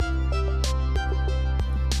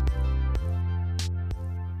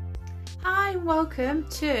and welcome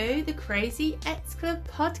to the Crazy Ex Club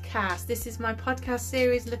podcast. This is my podcast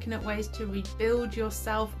series looking at ways to rebuild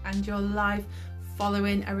yourself and your life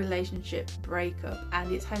following a relationship breakup,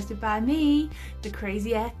 and it's hosted by me, the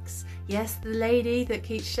Crazy Ex. Yes, the lady that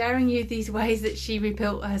keeps sharing you these ways that she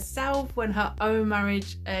rebuilt herself when her own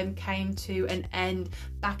marriage came to an end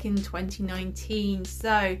back in 2019.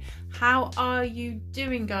 So how are you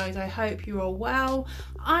doing, guys? I hope you're all well.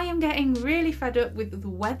 I am getting really fed up with the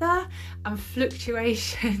weather and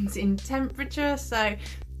fluctuations in temperature, so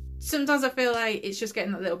sometimes I feel like it's just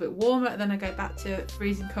getting a little bit warmer and then I go back to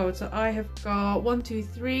freezing cold. So I have got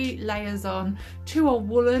 3 layers on, 2 are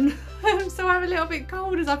woolen, so I'm a little bit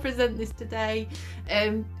cold as I present this today.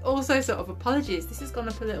 Also sort of apologies, this has gone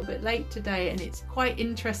up a little bit late today, and it's quite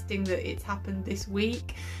interesting that it's happened this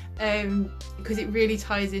week, because it really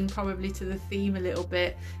ties in probably to the theme a little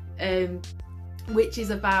bit, which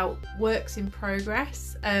is about works in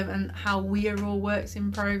progress, and how we are all works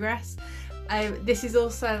in progress. This is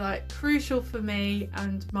also like crucial for me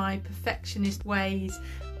and my perfectionist ways.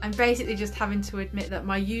 I'm basically just having to admit that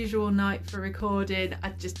my usual night for recording, I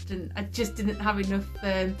just didn't have enough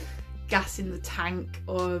gas in the tank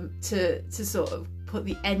or to sort of put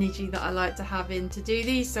the energy that I like to have in to do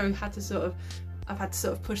these. So I've had to sort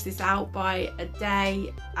of push this out by a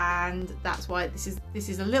day, and that's why this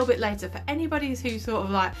is a little bit later. For anybody who's sort of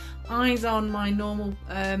like eyes on my normal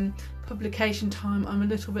publication time, I'm a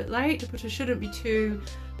little bit late, but I shouldn't be too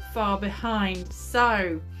far behind.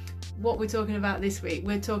 So what we're talking about this week,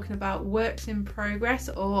 we're talking about works in progress,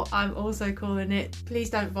 or I'm also calling it, please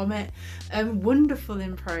don't vomit, wonderful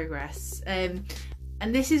in progress. And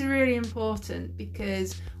this is really important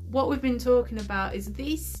because what we've been talking about is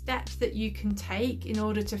these steps that you can take in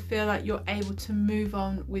order to feel like you're able to move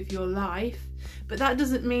on with your life. But that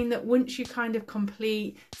doesn't mean that once you kind of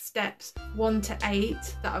complete steps 1 to 8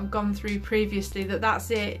 that I've gone through previously,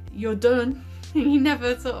 that's it, you're done. You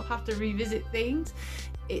never sort of have to revisit things.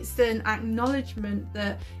 It's an acknowledgement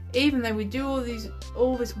that even though we do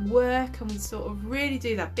all this work and we sort of really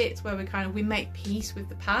do that bit where we make peace with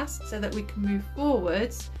the past so that we can move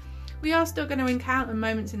forwards, we are still going to encounter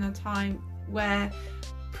moments in our time where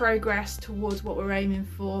progress towards what we're aiming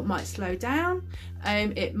for might slow down.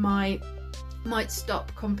 It might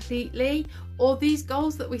stop completely, or these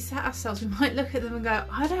goals that we set ourselves, we might look at them and go,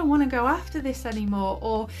 I don't want to go after this anymore,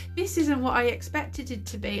 or this isn't what I expected it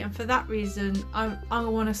to be, and for that reason I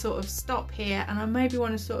want to sort of stop here and I maybe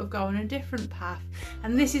want to sort of go on a different path.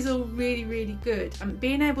 And this is all really, really good, and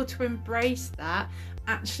being able to embrace that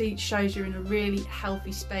actually shows you're in a really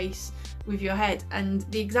healthy space with your head. And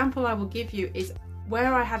the example I will give you is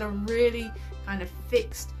where I had a really kind of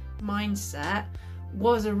fixed mindset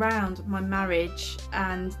was around my marriage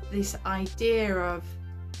and this idea of,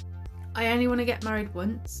 I only want to get married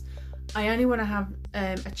once, I only want to have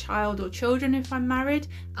a child or children if I'm married,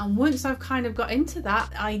 and once I've kind of got into that,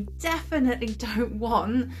 I definitely don't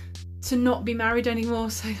want to not be married anymore.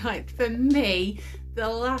 So like for me, the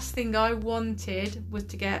last thing I wanted was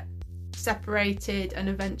to get separated and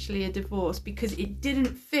eventually a divorce, because it didn't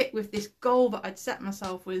fit with this goal that I'd set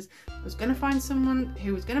myself. I was going to find someone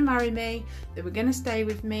who was going to marry me, they were going to stay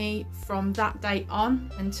with me from that day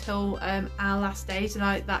on until our last days,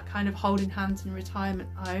 like that kind of holding hands in retirement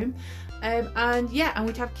home, and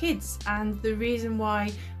we'd have kids. And the reason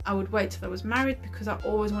why I would wait till I was married, because I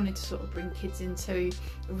always wanted to sort of bring kids into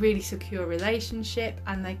a really secure relationship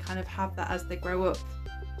and they kind of have that as they grow up.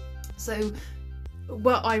 So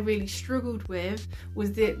what I really struggled with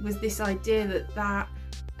was this idea that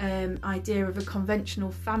idea of a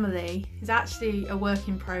conventional family is actually a work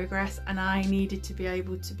in progress, and I needed to be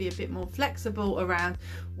able to be a bit more flexible around,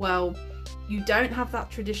 well, you don't have that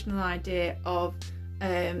traditional idea of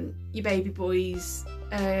your baby boys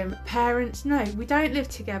parents. No, we don't live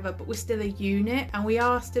together, but we're still a unit, and we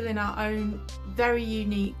are still in our own very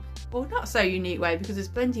unique, or not so unique way, because there's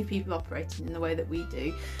plenty of people operating in the way that we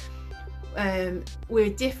do. We're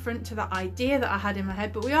different to that idea that I had in my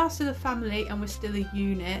head, but we are still a family and we're still a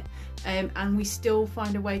unit, and we still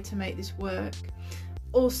find a way to make this work.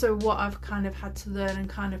 Also, what I've kind of had to learn and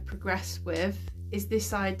kind of progress with is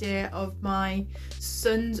this idea of my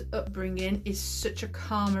son's upbringing is such a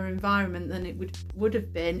calmer environment than it would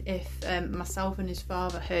have been if myself and his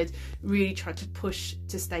father had really tried to push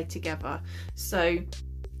to stay together. So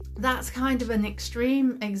that's kind of an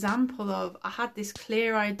extreme example of, I had this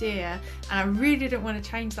clear idea and I really didn't want to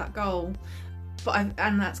change that goal,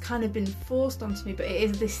 and that's kind of been forced onto me, but it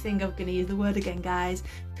is this thing, I'm going to use the word again, guys,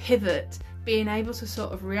 pivot, being able to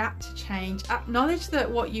sort of react to change, acknowledge that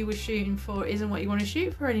what you were shooting for isn't what you want to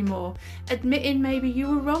shoot for anymore, admitting maybe you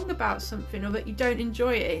were wrong about something or that you don't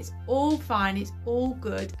enjoy it. It's all fine, it's all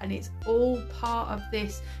good, and it's all part of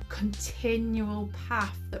this continual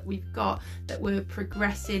path that we've got, that we're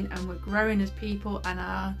progressing and we're growing as people, and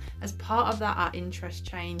as part of that, our interests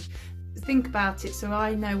change. Think about it. So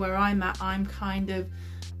I know where I'm at. I'm kind of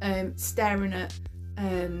staring at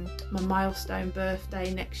my milestone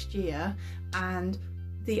birthday next year, and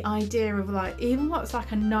the idea of like, even what's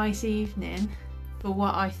like a nice evening for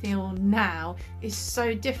what I feel now is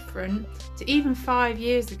so different to even 5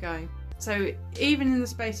 years ago. So even in the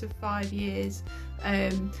space of 5 years,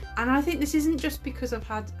 and I think this isn't just because I've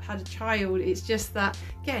had a child, it's just that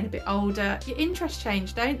getting a bit older, your interests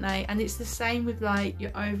change, don't they? And it's the same with like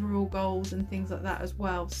your overall goals and things like that as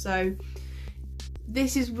well. So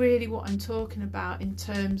this is really what I'm talking about in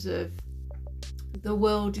terms of the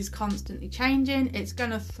world is constantly changing. It's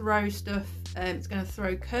going to throw stuff, it's going to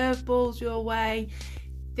throw curveballs your way.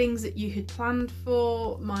 Things that you had planned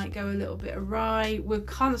for might go a little bit awry. We're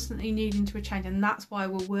constantly needing to change, and that's why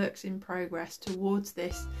we're works in progress towards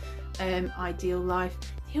this ideal life.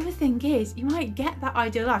 The other thing is, you might get that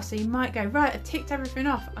ideal life, so you might go, right, I've ticked everything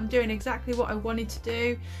off, I'm doing exactly what I wanted to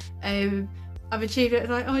do, I've achieved it,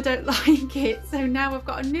 and like, oh, I don't like it, so now I've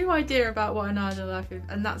got a new idea about what an ideal life is.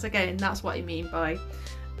 And that's what I mean by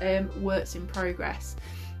works in progress.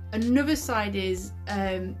 Another side is,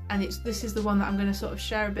 and this is the one that I'm going to sort of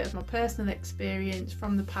share a bit of my personal experience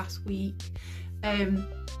from the past week.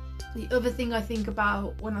 The other thing I think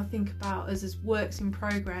about when I think about us as works in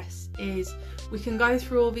progress is we can go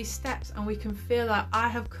through all these steps and we can feel like I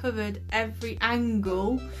have covered every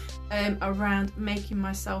angle around making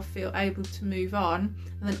myself feel able to move on,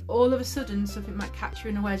 and then all of a sudden something might catch you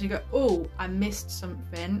in a way and you go, oh, I missed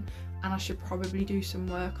something and I should probably do some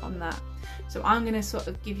work on that. So I'm going to sort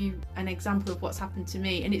of give you an example of what's happened to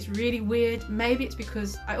me, and it's really weird. Maybe it's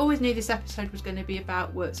because I always knew this episode was going to be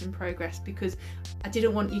about works in progress, because I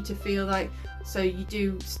didn't want you to feel like, so you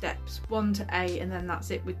do steps 1 to 8 and then that's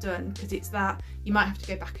it, we're done, because it's that you might have to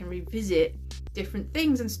go back and revisit different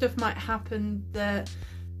things, and stuff might happen that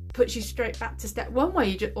puts you straight back to step 1, where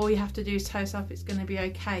all you have to do is tell yourself it's going to be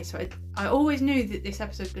okay. So I always knew that this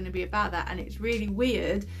episode was going to be about that, and it's really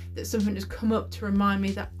weird that something has come up to remind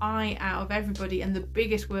me that I, out of everybody, am the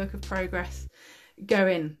biggest work of progress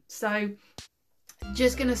going. So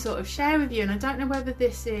just going to sort of share with you, and I don't know whether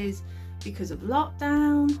this is because of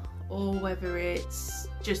lockdown or whether it's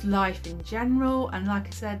just life in general, and like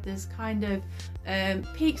I said, there's kind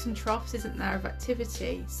of peaks and troughs, isn't there, of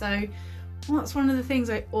activity. So that's one of the things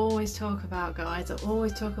I always talk about, guys. I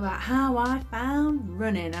always talk about how I found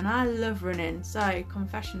running, and I love running. So,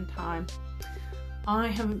 confession time. I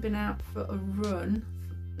haven't been out for a run,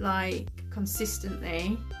 like,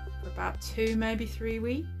 consistently for about 2, maybe 3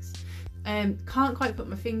 weeks. Can't quite put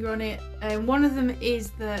my finger on it. One of them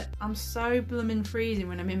is that I'm so blooming freezing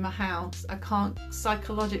when I'm in my house. I can't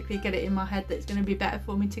psychologically get it in my head that it's going to be better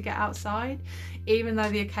for me to get outside, even though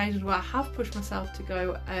the occasions where I have pushed myself to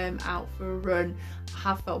go out for a run, I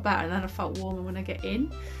have felt better, and then I felt warmer when I get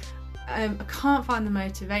in. I can't find the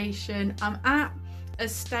motivation. I'm at a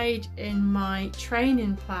stage in my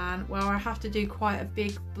training plan where I have to do quite a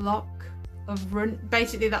big block of run.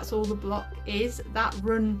 Basically, that's all the block is. That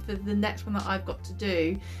run for the next one that I've got to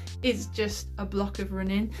do is just a block of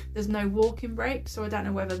running. There's no walking break, so I don't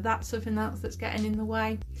know whether that's something else that's getting in the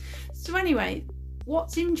way. So anyway,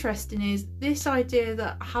 what's interesting is this idea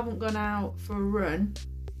that I haven't gone out for a run.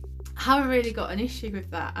 I haven't really got an issue with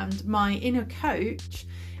that, and my inner coach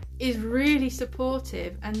is really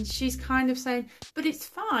supportive, and she's kind of saying, but it's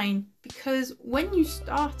fine, because when you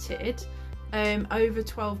started over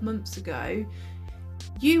 12 months ago,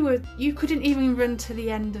 you couldn't even run to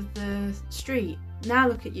the end of the street. Now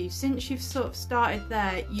look at you, since you've sort of started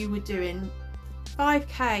there, you were doing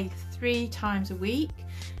 5k 3 times a week.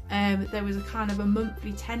 There was a kind of a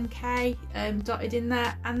monthly 10k dotted in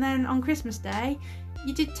there, and then on Christmas Day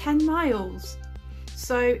you did 10 miles.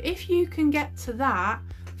 So if you can get to that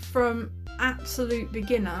from absolute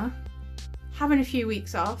beginner, having a few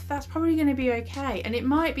weeks off, that's probably going to be okay. And it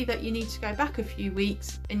might be that you need to go back a few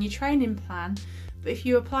weeks in your training plan, but if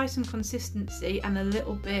you apply some consistency and a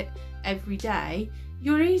little bit every day,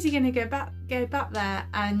 you're easily going to go back there.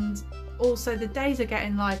 And also the days are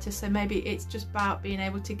getting lighter, so maybe it's just about being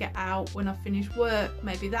able to get out when I finish work.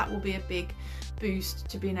 Maybe that will be a big boost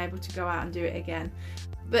to being able to go out and do it again.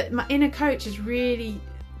 But my inner coach has really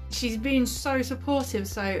she's been so supportive,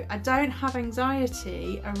 so I don't have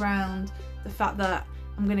anxiety around the fact that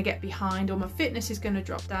I'm going to get behind or my fitness is going to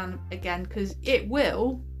drop down again, because it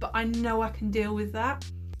will, but I know I can deal with that.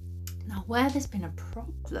 Now, where there's been a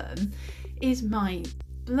problem is my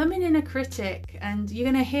blooming inner critic, and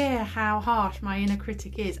you're going to hear how harsh my inner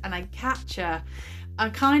critic is, and I catch her. I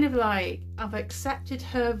kind of like, I've accepted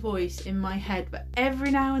her voice in my head, but every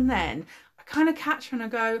now and then I kind of catch her and I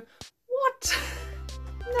go, what?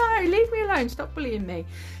 No, leave me alone, stop bullying me.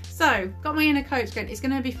 So, got my inner coach going, it's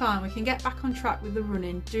going to be fine, we can get back on track with the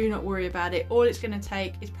running, do not worry about it. All it's going to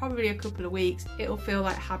take is probably a couple of weeks, it'll feel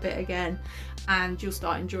like habit again, and you'll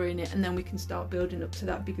start enjoying it, and then we can start building up to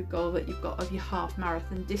that bigger goal that you've got of your half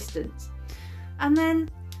marathon distance. And then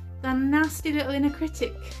the nasty little inner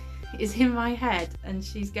critic is in my head, and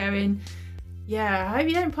she's going, yeah, I hope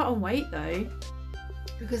you don't put on weight though,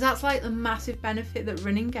 because that's like the massive benefit that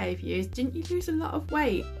running gave you, is didn't you lose a lot of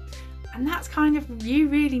weight? And that's kind of, you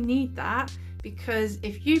really need that, because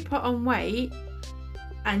if you put on weight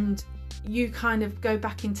and you kind of go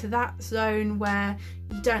back into that zone where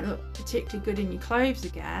you don't look particularly good in your clothes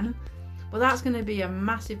again, well, that's going to be a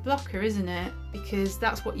massive blocker, isn't it? Because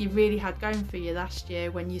that's what you really had going for you last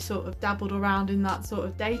year, when you sort of dabbled around in that sort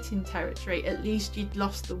of dating territory. At least you'd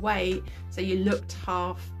lost the weight, so you looked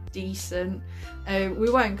half decent.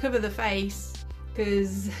 We won't cover the face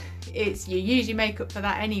because you use your makeup for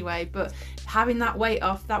that anyway, but having that weight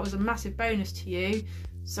off, that was a massive bonus to you.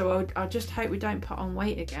 So I just hope we don't put on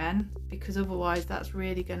weight again, because otherwise that's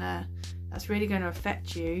really gonna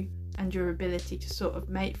affect you and your ability to sort of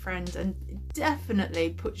make friends, and definitely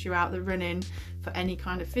puts you out the running for any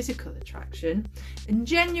kind of physical attraction. And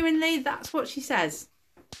genuinely, that's what she says.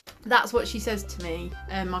 That's what she says to me,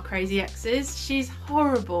 my crazy exes. She's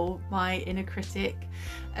horrible, my inner critic,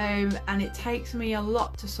 and it takes me a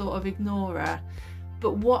lot to sort of ignore her.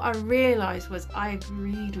 But what I realised was I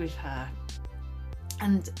agreed with her,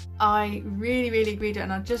 and I really, really agreed with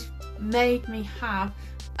her, and it just made me have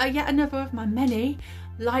yet another of my many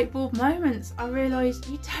light bulb moments. I realised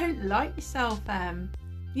you don't like yourself,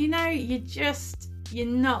 you know, you're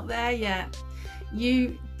not there yet.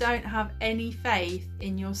 You don't have any faith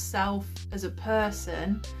in yourself as a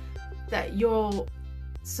person, that you're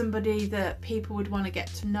somebody that people would want to get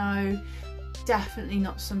to know, definitely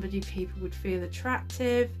not somebody people would feel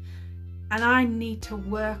attractive, and I need to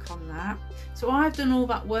work on that. So I've done all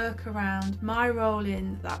that work around my role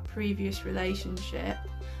in that previous relationship,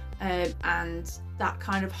 and that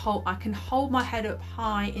kind of I can hold my head up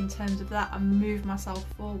high in terms of that and move myself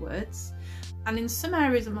forwards. And in some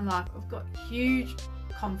areas of my life I've got huge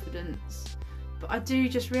confidence, but I do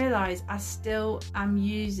just realise I still am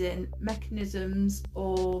using mechanisms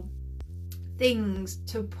or things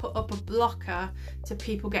to put up a blocker to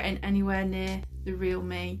people getting anywhere near the real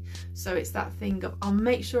me. So it's that thing of, I'll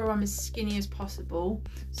make sure I'm as skinny as possible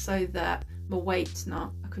so that my weight's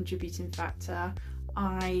not a contributing factor.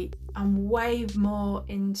 I'm way more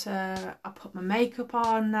into, I put my makeup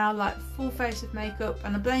on now, like full face of makeup,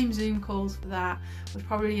 and I blame Zoom calls for that. I was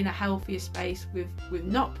probably in a healthier space with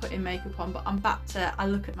not putting makeup on, but I'm back to, I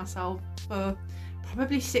look at myself for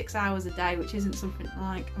probably 6 hours a day, which isn't something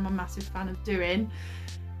like I'm a massive fan of doing.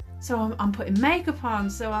 So I'm putting makeup on,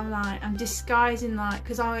 so I'm disguising, like,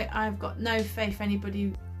 because I've got no faith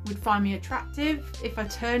anybody would find me attractive. If I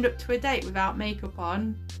turned up to a date without makeup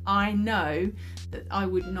on, I know that I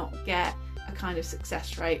would not get a kind of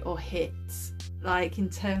success rate or hits, like in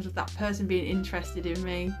terms of that person being interested in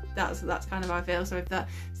me. That's kind of how I feel. So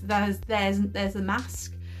there's the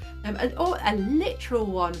mask, or a literal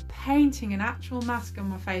one, painting an actual mask on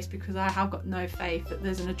my face, because I have got no faith that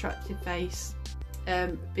there's an attractive face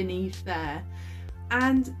beneath there.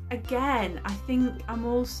 And again, I think I'm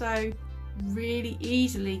also really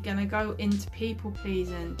easily gonna go into people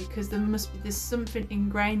pleasing, because there's something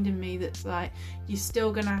ingrained in me that's like, you're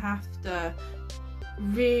still gonna have to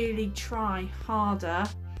really try harder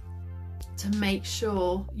to make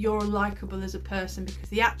sure you're likable as a person, because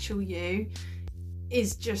the actual you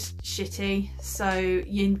is just shitty. So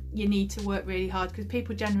you need to work really hard, because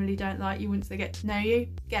people generally don't like you once they get to know you.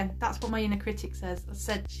 Again, that's what my inner critic says. I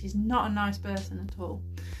said she's not a nice person at all.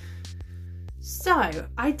 So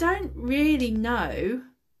I don't really know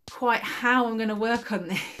quite how I'm going to work on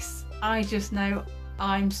this. I just know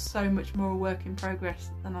I'm so much more a work in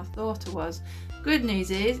progress than I thought I was. Good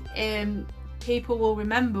news is, people will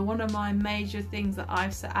remember one of my major things that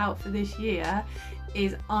I've set out for this year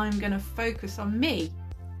is I'm going to focus on me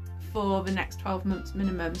for the next 12 months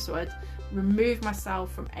minimum. So I'd remove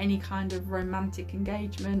myself from any kind of romantic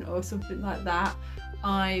engagement or something like that.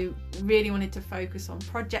 I really wanted to focus on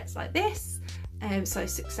projects like this, So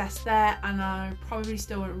success there, and I probably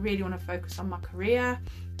still really want to focus on my career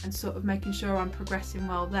and sort of making sure I'm progressing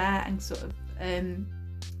well there, and sort of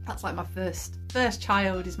that's like my first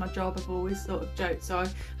child is my job. I've always sort of joked, so I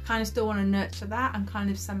kind of still want to nurture that and kind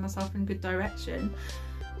of send myself in a good direction.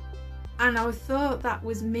 And I thought that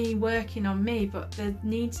was me working on me, but there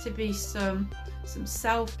needs to be some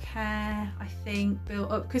self-care, I think,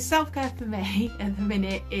 built up, because self-care for me at the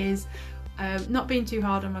minute is not being too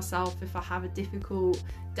hard on myself if I have a difficult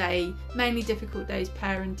day, mainly difficult days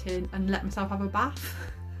parenting, and let myself have a bath.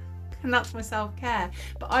 And that's my self-care.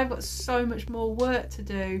 But I've got so much more work to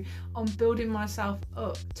do on building myself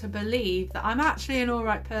up to believe that I'm actually an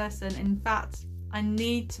alright person. In fact, I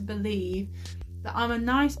need to believe that I'm a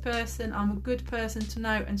nice person, I'm a good person to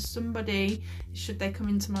know, and somebody, should they come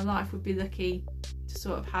into my life, would be lucky to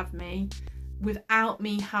sort of have me without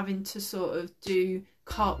me having to sort of do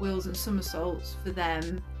cartwheels and somersaults for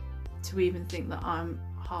them to even think that I'm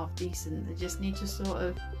half decent. They just need to sort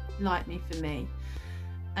of like me for me.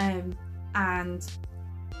 And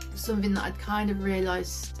something that I'd kind of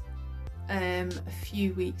realised a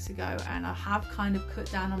few weeks ago, and I have kind of cut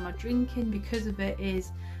down on my drinking because of it,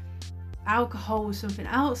 is alcohol was something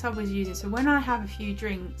else I was using. So when I have a few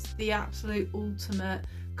drinks, the absolute ultimate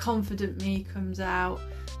confident me comes out.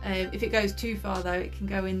 If it goes too far though, it can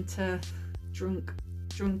go into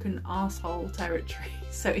drunken arsehole territory.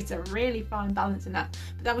 So it's a really fine balance in that.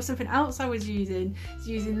 But that was something else I was using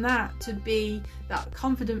that to be that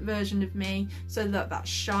confident version of me, so that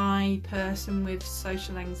shy person with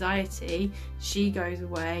social anxiety, she goes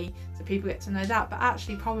away, so people get to know that. But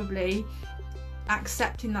actually probably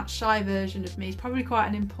accepting that shy version of me is probably quite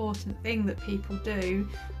an important thing that people do,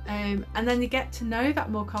 and then they get to know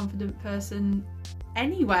that more confident person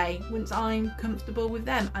anyway once I'm comfortable with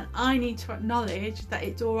them. And I need to acknowledge that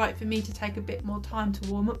it's all right for me to take a bit more time to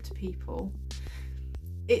warm up to people.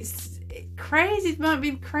 It's crazy, it might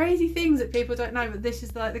be crazy things that people don't know, but this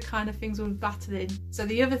is like the kind of things we're battling. So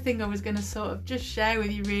the other thing I was going to sort of just share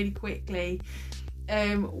with you really quickly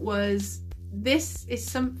was, this is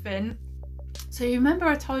something. So you remember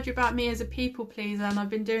I told you about me as a people pleaser, and I've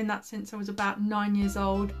been doing that since I was about 9 years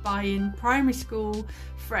old, buying primary school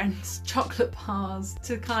friends chocolate bars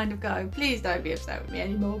to kind of go, please don't be upset with me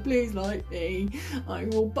anymore, please like me, I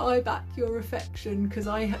will buy back your affection because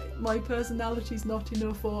my personality's not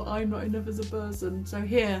enough, or I'm not enough as a person, so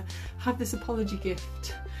here, have this apology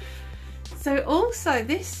gift. So also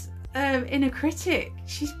this inner critic,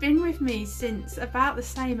 she's been with me since about the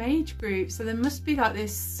same age group, so there must be like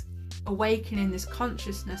this awakening, this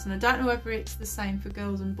consciousness, and I don't know whether it's the same for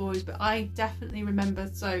girls and boys, but I definitely remember,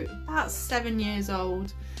 so about 7 years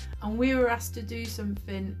old, and we were asked to do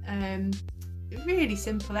something, really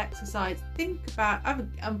simple exercise. Think about,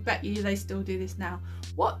 I bet you they still do this now,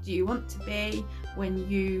 what do you want to be when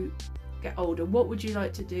you get older? What would you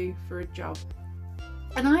like to do for a job?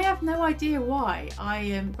 And I have no idea why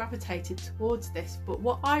I gravitated towards this, but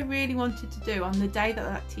what I really wanted to do on the day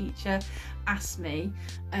that teacher asked me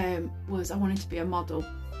was I wanted to be a model.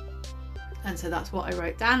 And so that's what I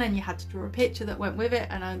wrote down, and you had to draw a picture that went with it,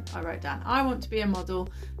 and I wrote down, I want to be a model,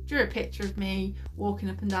 drew a picture of me walking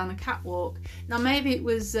up and down the catwalk. Now maybe it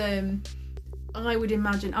was, I would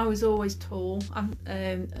imagine, I was always tall, I'm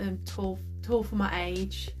tall for my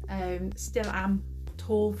age, still am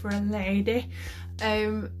tall for a lady.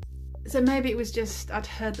 So maybe it was just I'd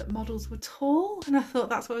heard that models were tall, and I thought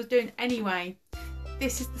that's what I was doing. Anyway,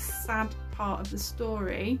 this is the sad part of the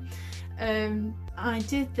story. I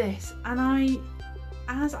did this, and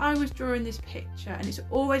as I was drawing this picture, and it's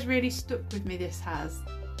always really stuck with me, this has,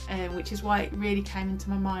 which is why it really came into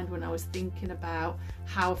my mind when I was thinking about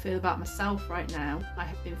how I feel about myself right now. I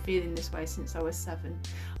have been feeling this way since I was 7.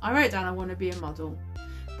 I wrote down I want to be a model,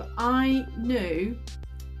 but I knew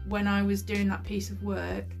when I was doing that piece of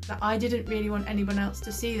work that I didn't really want anyone else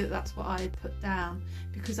to see that that's what I had put down,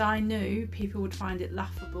 because I knew people would find it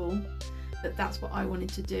laughable that that's what I wanted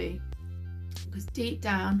to do. Because deep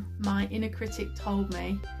down my inner critic told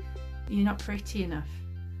me, you're not pretty enough,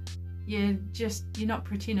 you're not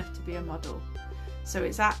pretty enough to be a model. So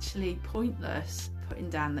it's actually pointless putting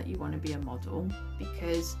down that you want to be a model,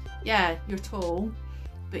 because yeah, you're tall,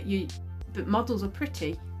 but models are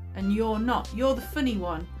pretty, and you're not. You're the funny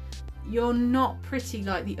one. You're not pretty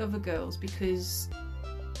like the other girls, because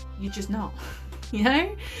you're just not, you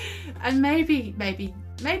know? And maybe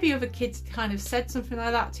other kids kind of said something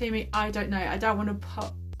like that to me. I don't know. I don't want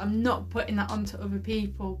to I'm not putting that onto other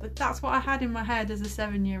people, but that's what I had in my head as a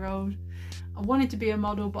 7-year-old. I wanted to be a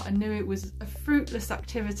model, but I knew it was a fruitless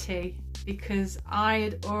activity because I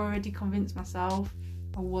had already convinced myself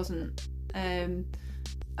I wasn't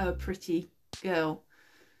a pretty girl.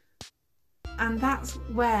 And that's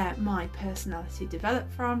where my personality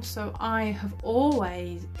developed from. So I have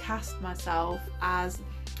always cast myself as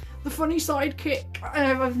the funny sidekick.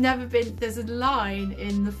 I've never been... There's a line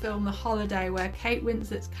in the film The Holiday where Kate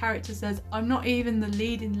Winslet's character says, "I'm not even the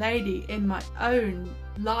leading lady in my own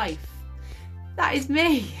life." That is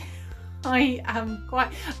me. I am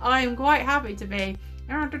quite happy to be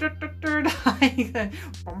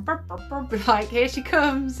like, here she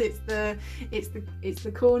comes. It's the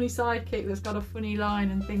corny sidekick that's got a funny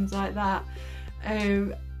line and things like that.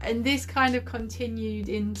 And this kind of continued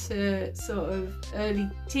into sort of early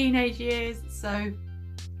teenage years. So,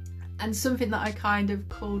 and something that I kind of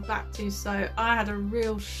called back to. So I had a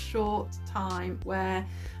real short time where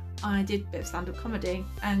I did a bit of stand-up comedy,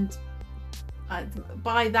 and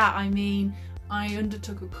by that I mean I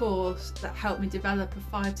undertook a course that helped me develop a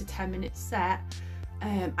 5 to 10 minute set,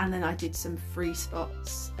 and then I did some free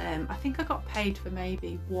spots. I think I got paid for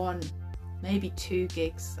maybe 1, maybe 2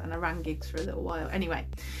 gigs, and I ran gigs for a little while. Anyway,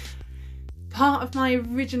 part of my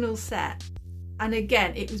original set, and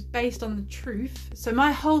again it was based on the truth, so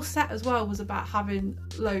my whole set as well was about having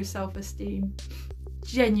low self-esteem,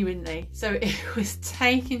 genuinely. So it was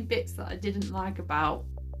taking bits that I didn't like about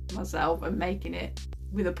myself and making it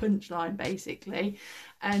with a punchline, basically.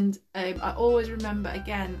 And I always remember,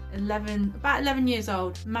 again, about 11 years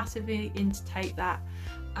old, massively into Take That,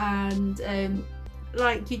 and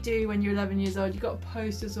like you do when you're 11 years old, you've got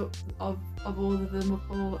posters of all of them up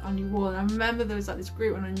all on your wall. And I remember there was like this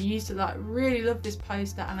group one, and you used to like really love this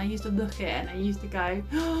poster, and I used to look at it and I used to go,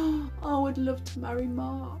 oh, I would love to marry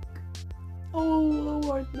Mark.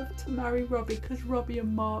 Oh, I'd love to marry Robbie, because Robbie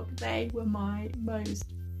and Mark, they were my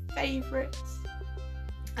most favourites.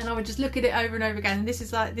 And I would just look at it over and over again, and this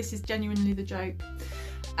is genuinely the joke.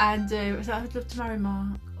 And it was like, I'd love to marry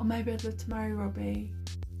Mark, or maybe I'd love to marry Robbie.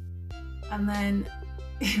 And then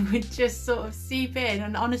it would just sort of seep in.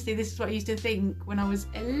 And honestly, this is what I used to think when I was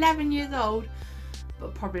 11 years old,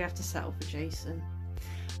 but probably have to settle for Jason.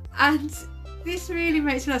 And this really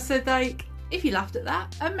makes me laugh. So like, if you laughed at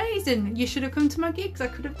that, amazing. You should have come to my gigs. I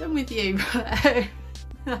could have done with you.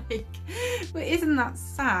 Like, but isn't that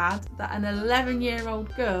sad that an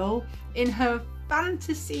 11-year-old girl in her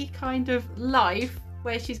fantasy kind of life,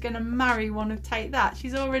 where she's going to marry one of Take That,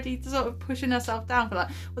 she's already sort of pushing herself down for like,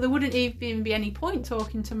 well, there wouldn't even be any point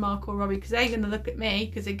talking to Mark or Robbie, because they ain't going to look at me,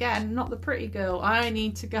 because again, not the pretty girl. I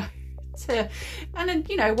need to go to... And then,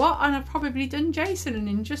 you know what, and I've probably done Jason an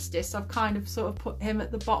injustice. I've kind of sort of put him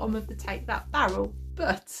at the bottom of the Take That barrel.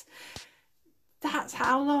 But that's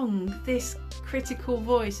how long this critical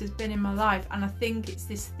voice has been in my life. And I think it's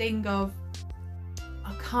this thing of,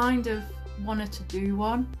 I kind of wanted to do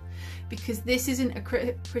one, because this isn't a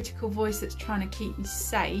critical voice that's trying to keep me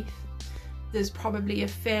safe. There's probably a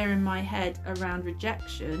fear in my head around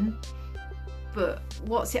rejection, but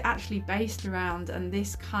what's it actually based around? And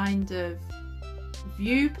this kind of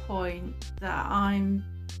viewpoint that I'm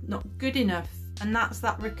not good enough. And that's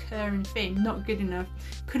that recurring theme, not good enough.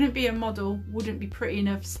 Couldn't be a model, wouldn't be pretty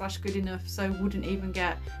enough / good enough, so wouldn't even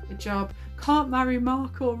get a job. Can't marry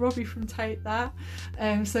Mark or Robbie from Take That,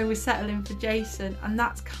 so we're settling for Jason. And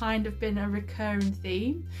that's kind of been a recurring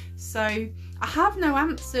theme. So I have no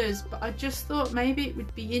answers, but I just thought maybe it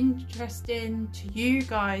would be interesting to you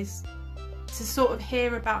guys to sort of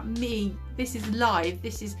hear about me. This is live,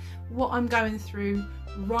 this is what I'm going through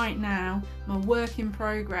right now. My work in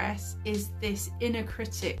progress is this inner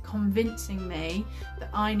critic convincing me that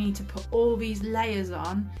I need to put all these layers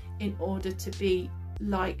on in order to be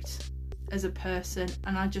liked as a person.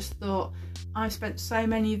 And I just thought, I've spent so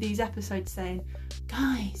many of these episodes saying,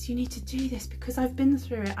 guys, you need to do this because I've been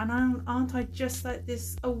through it, and aren't I just like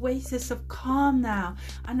this oasis of calm now,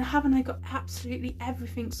 and haven't I got absolutely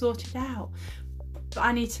everything sorted out? But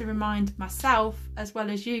I need to remind myself, as well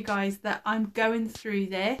as you guys, that I'm going through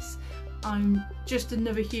this. I'm just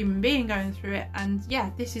another human being going through it, and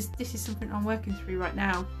yeah, this is something I'm working through right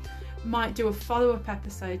now. Might do a follow-up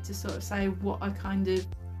episode to sort of say what I kind of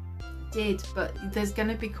did, but there's going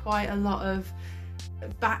to be quite a lot of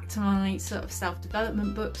back to my sort of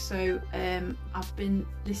self-development books. So I've been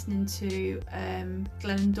listening to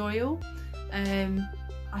Glennon Doyle.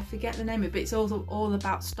 I forget the name of it, but it's all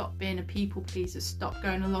about stop being a people pleaser, stop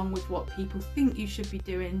going along with what people think you should be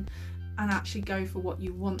doing, and actually go for what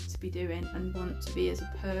you want to be doing and want to be as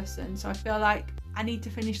a person. So I feel like I need to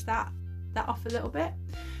finish that off a little bit.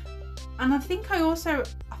 And I think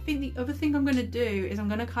the other thing I'm going to do is I'm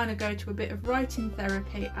going to kind of go to a bit of writing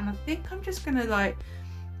therapy, and I think I'm just going to like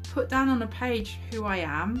put down on a page who I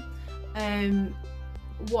am,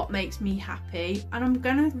 what makes me happy, and I'm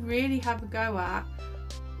going to really have a go at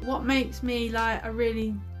what makes me like a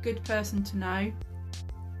really good person to know,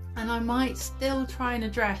 and I might still try and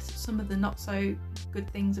address some of the not so good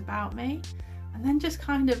things about me, and then just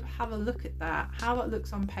kind of have a look at that, how it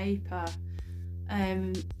looks on paper,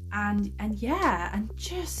 and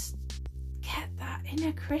just get that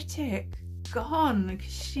inner critic gone,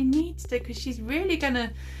 because she needs to, because she's really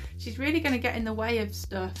gonna get in the way of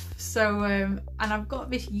stuff. So and I've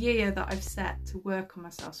got this year that I've set to work on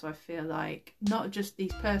myself, so I feel like not just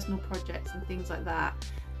these personal projects and things like that,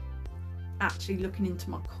 actually looking into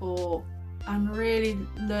my core and really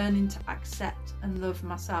learning to accept and love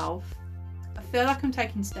myself. I feel like I'm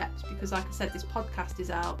taking steps, because like I said, this podcast is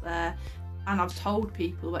out there and I've told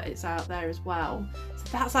people that it's out there as well, so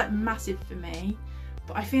that's like massive for me.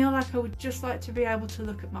 But I feel like I would just like to be able to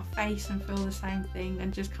look at my face and feel the same thing,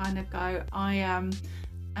 and just kind of go, I am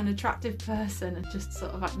an attractive person, and just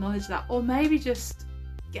sort of acknowledge that. Or maybe just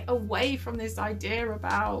get away from this idea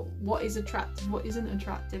about what is attractive, what isn't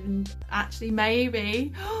attractive, and actually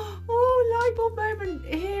maybe, light bulb moment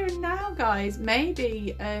here and now, guys,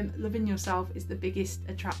 maybe loving yourself is the biggest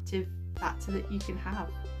attractive factor that you can have.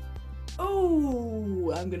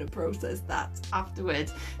 Oh, I'm gonna process that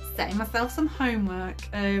afterwards, setting myself some homework.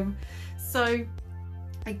 So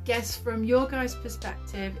I guess from your guys'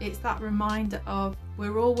 perspective, it's that reminder of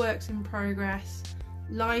we're all works in progress.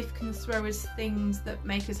 Life can throw us things that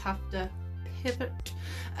make us have to pivot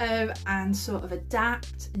and sort of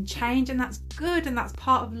adapt and change, and that's good, and that's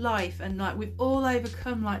part of life. And like, we've all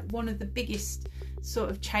overcome like one of the biggest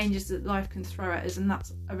sort of changes that life can throw at us, and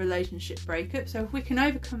that's a relationship breakup. So if we can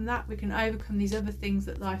overcome that, we can overcome these other things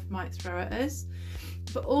that life might throw at us.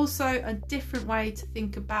 But also a different way to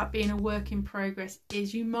think about being a work in progress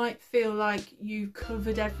is you might feel like you've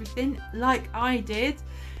covered everything, like I did,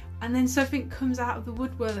 and then something comes out of the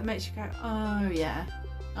woodwork that makes you go, oh yeah,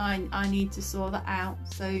 I need to sort that out.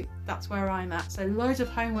 So that's where I'm at. So loads of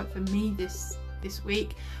homework for me this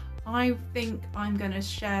week. I think I'm going to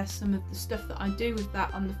share some of the stuff that I do with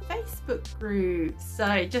that on the Facebook group.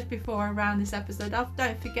 So just before I round this episode off,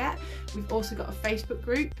 don't forget, we've also got a Facebook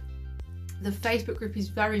group. The Facebook group is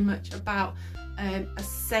very much about a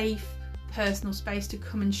safe personal space to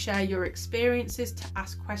come and share your experiences, to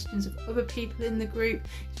ask questions of other people in the group.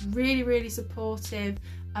 It's really, really supportive.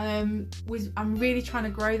 I'm really trying to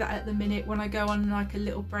grow that at the minute. When I go on like a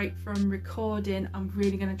little break from recording, I'm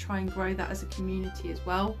really going to try and grow that as a community as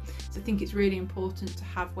well. So I think it's really important to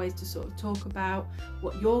have ways to sort of talk about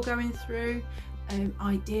what you're going through,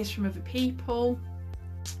 ideas from other people.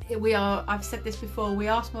 I've said this before, we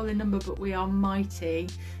are small in number, but we are mighty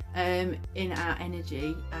in our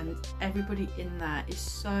energy, and everybody in there is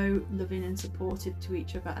so loving and supportive to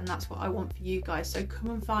each other, and that's what I want for you guys. So come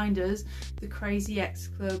and find us, the Crazy Ex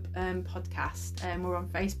Club podcast. We're on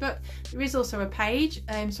Facebook. There is also a page,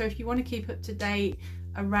 so if you want to keep up to date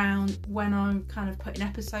around when I'm kind of putting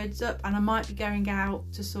episodes up, and I might be going out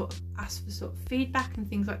to sort of ask for sort of feedback and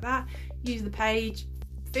things like that, use the page.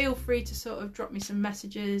 Feel free to sort of drop me some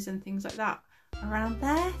messages and things like that around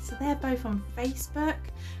there. So they're both on Facebook.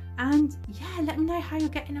 And yeah, let me know how you're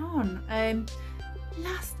getting on.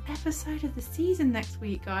 Last episode of the season next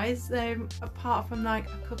week, guys, apart from like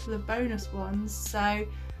a couple of bonus ones. So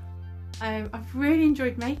I've really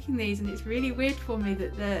enjoyed making these, and it's really weird for me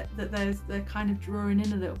that they're kind of drawing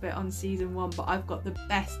in a little bit on season 1, but I've got the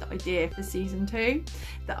best idea for season 2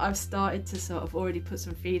 that I've started to sort of already put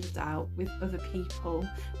some feeders out with other people.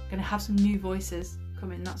 I'm going to have some new voices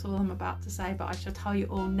coming, that's all I'm about to say, but I shall tell you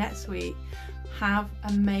all next week. Have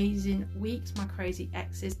amazing weeks, my crazy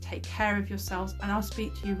exes. Take care of yourselves, and I'll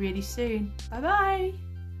speak to you really soon. Bye bye.